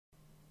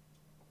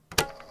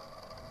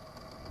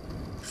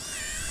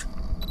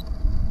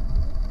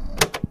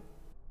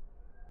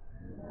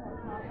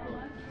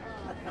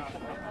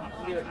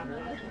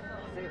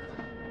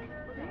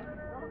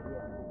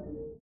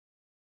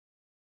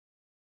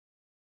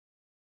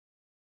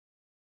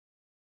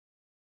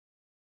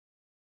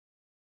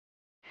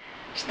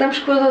Estamos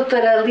com a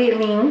Dra.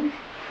 LiLing,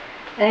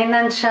 em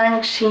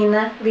Nanchang,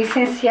 China,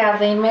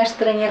 licenciada em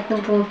mestre em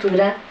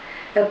acupuntura.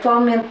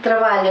 Atualmente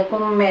trabalha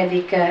como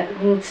médica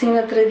de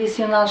medicina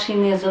tradicional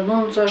chinesa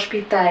num dos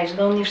hospitais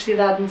da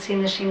Universidade de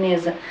Medicina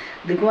Chinesa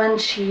de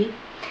Guangxi.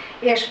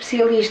 É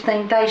especialista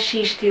em Tai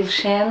Chi estilo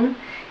Shen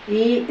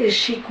e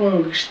Chi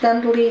Kung,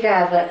 estando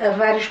ligada a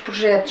vários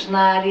projetos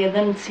na área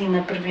da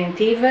medicina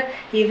preventiva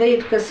e da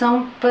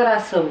educação para a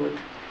saúde.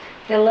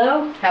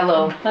 Hello.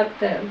 Hello.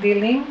 Dr.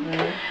 LiLing.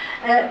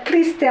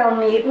 Please tell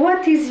me,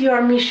 what is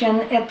your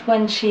mission at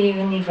Guangxi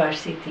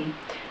University?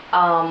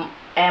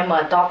 I'm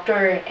a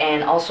doctor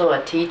and also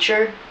a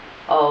teacher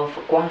of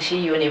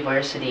Guangxi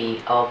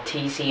University of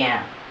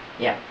TCM.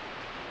 Yeah.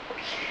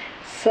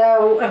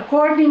 So,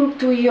 according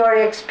to your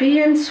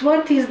experience,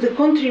 what is the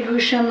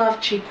contribution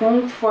of Chi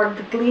Kung for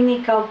the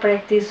clinical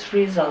practice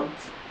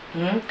results?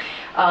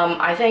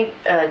 I think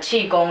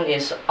Chi Kung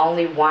is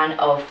only one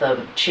of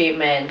the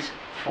treatments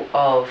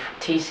of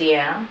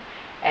TCM,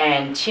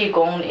 and Chi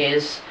Kung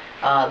is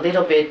a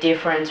little bit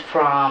different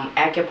from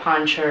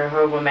acupuncture,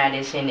 herbal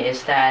medicine,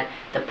 is that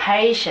the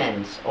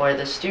patient or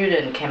the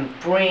student can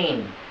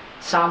bring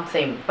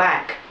something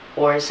back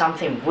or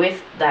something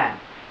with them,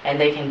 and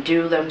they can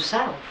do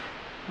themselves.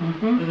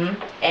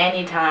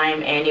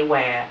 Anytime,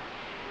 anywhere,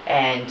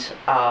 and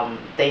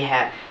they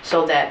have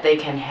so that they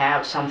can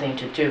have something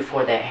to do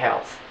for their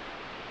health.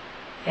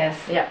 Yes.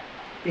 Yeah.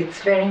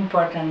 It's very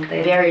important.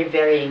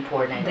 Very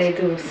important. They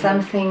do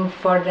something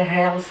for the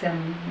health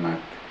and not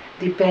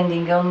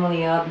depending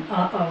only on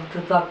of the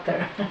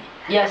doctor.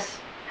 Yes.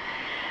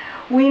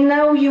 We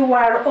know you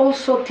are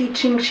also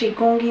teaching Chi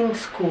Kung in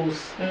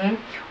schools.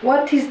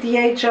 What is the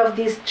age of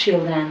these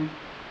children?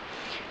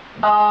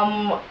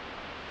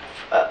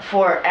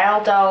 For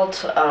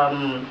adults,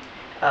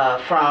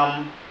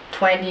 from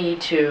 20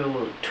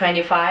 to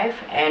 25,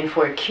 and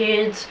for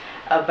kids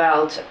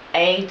about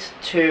 8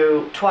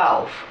 to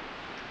 12,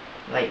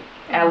 like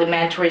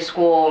elementary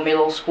school,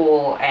 middle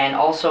school, and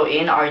also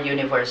in our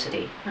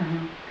university.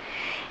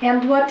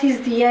 And what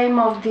is the aim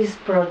of this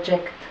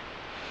project?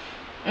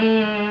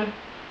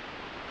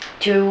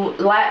 To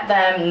let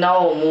them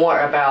know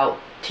more about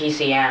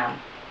TCM,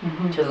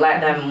 to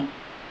let them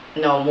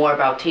know more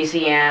about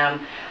TCM,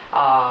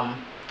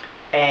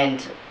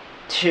 and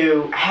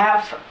to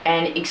have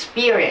an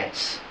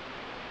experience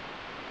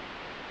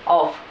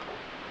of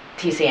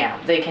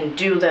TCM. They can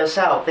do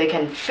themselves, they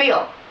can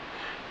feel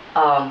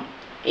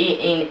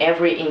in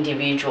every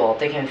individual,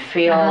 they can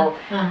feel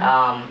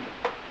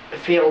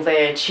feel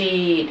their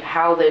chi,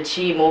 how the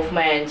chi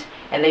movement,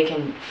 and they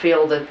can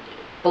feel the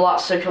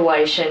blood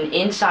circulation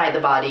inside the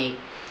body.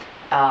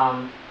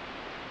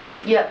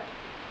 Yeah,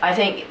 I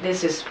think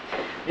this is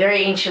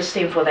very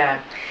interesting for them.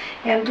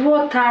 And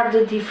what are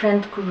the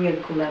different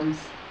curriculums?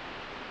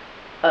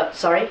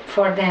 Sorry?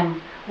 For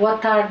them,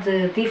 what are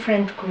the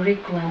different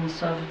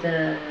curriculums of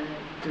the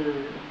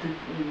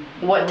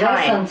what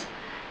lessons? Time?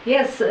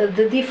 Yes,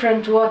 the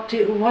different what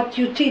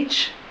you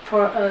teach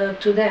for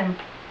to them.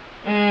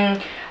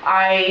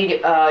 I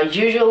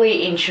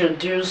usually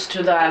introduce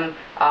to them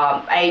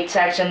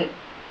 8-section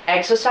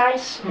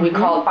exercise we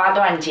call 八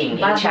段锦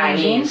in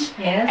Chinese,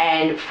 yes.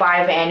 And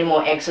 5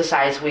 animal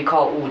exercise we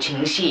call 五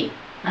禽戏,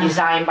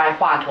 designed by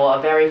Faro, a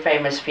very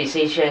famous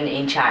physician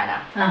in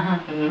China.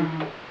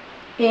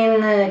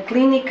 In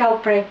clinical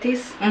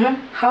practice,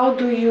 how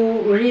do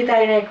you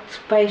redirect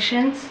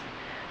patients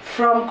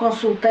from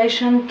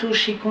consultation to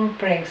Chi Kung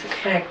practice?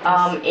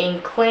 In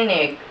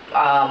clinic,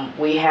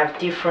 we have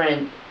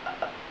different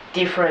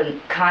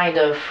kind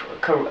of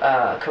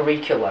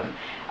curriculum.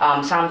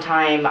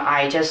 Sometimes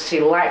I just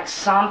select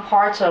some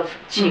parts of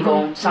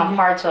Qigong, some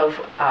parts of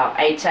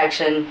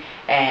 8-section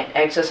and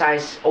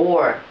exercise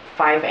or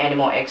 5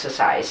 animal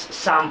exercise,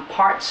 some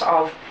parts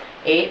of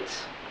it,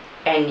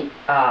 and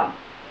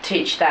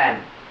teach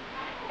them.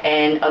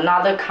 And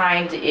another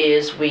kind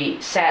is we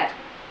set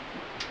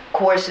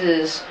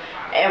courses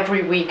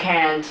every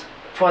weekend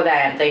for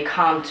them. They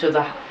come to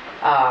the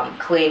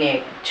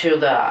clinic, to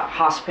the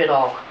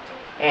hospital,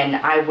 and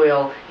I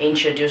will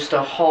introduce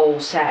the whole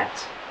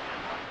set.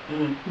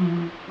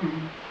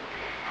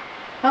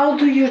 How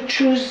do you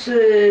choose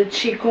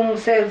Chi Kung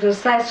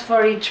exercise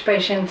for each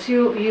patient?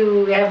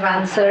 You have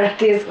answered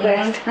this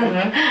question.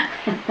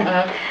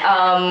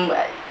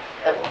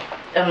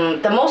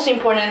 The most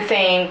important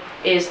thing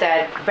is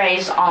that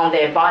based on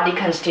their body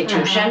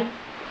constitution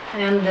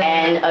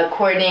and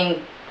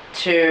according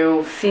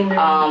to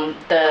the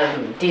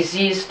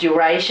disease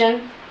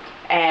duration,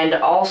 and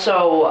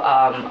also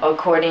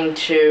according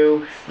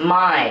to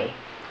my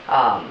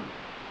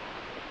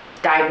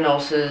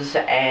diagnosis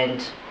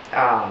and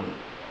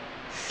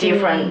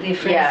syndrome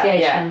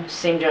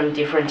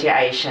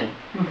differentiation.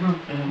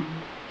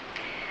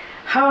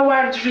 How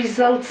are the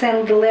results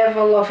and the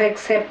level of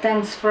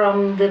acceptance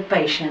from the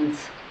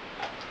patients,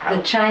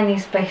 the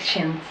Chinese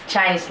patients?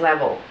 Chinese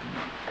level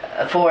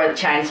for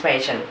Chinese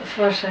patients.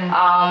 For sure.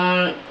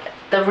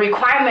 The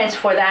requirements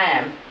for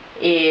them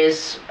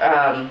is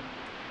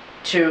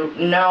to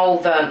know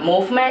the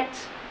movement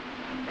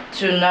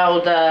to know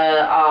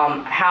the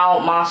how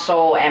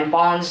muscle and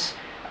bones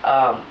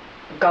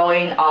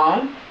going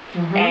on,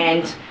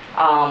 and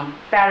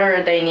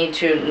better they need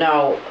to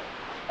know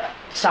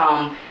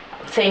some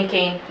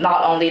thinking,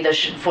 not only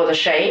for the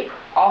shape,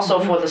 also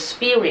for the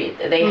spirit.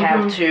 They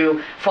have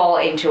to fall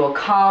into a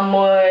calm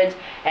mood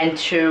and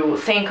to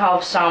think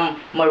of some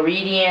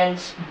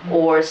meridians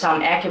or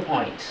some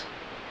acupoints.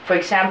 For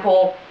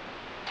example,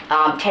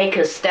 take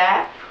a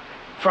step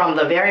from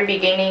the very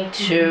beginning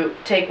to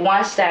take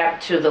one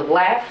step to the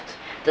left,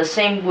 the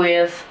same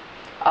with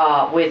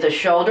the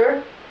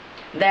shoulder.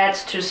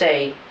 That's to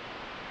say,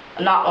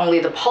 not only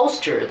the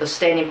posture, the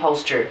standing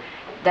posture,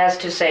 that's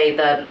to say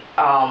the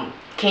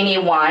kidney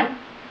 1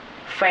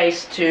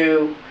 face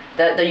to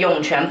the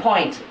Yongquan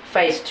point,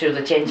 face to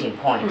the Jianjing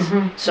point.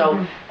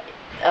 So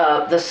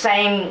the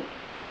same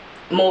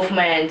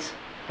movement,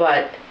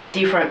 but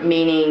different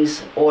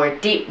meanings or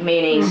deep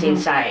meanings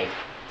inside.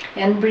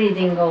 And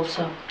breathing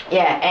also.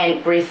 Yeah,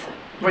 and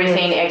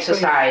breathing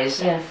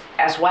exercise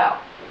as well.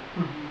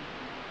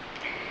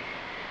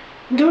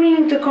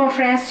 During the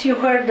conference, you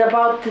heard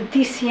about the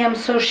TCM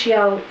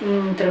social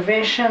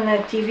intervention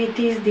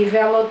activities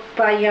developed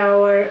by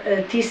our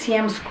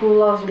TCM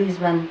School of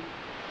Lisbon.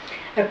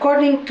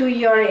 According to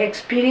your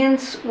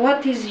experience,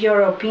 what is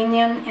your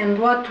opinion and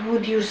what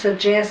would you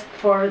suggest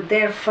for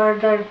their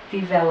further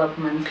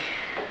development?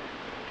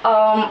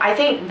 I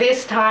think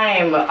this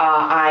time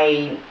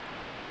I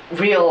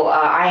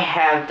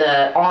have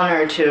the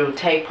honor to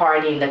take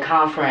part in the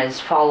conference,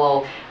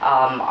 follow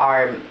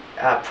our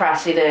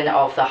president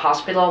of the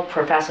hospital,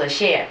 Professor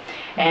Xie,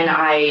 and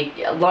I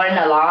learned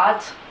a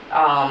lot.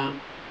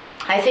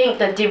 I think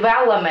the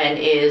development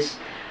is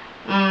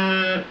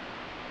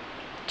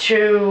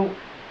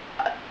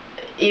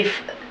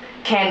if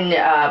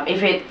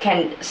it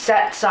can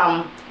set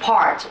some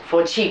part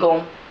for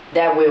Qigong,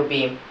 that will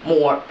be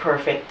more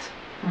perfect.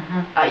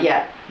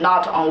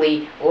 Not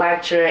only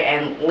lecture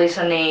and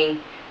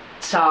listening,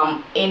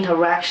 some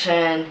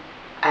interaction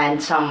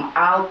and some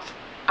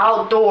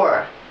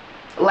outdoor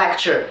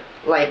lecture,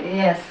 like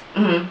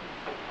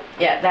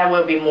that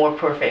will be more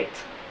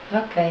perfect.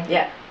 Okay.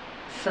 Yeah.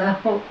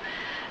 So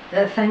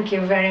thank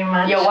you very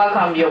much. You're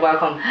welcome. You're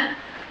welcome.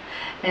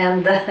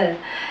 And,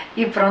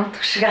 e pronto,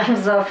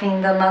 chegamos ao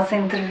fim da nossa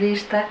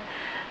entrevista.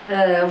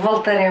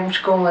 Voltaremos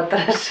com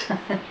outras.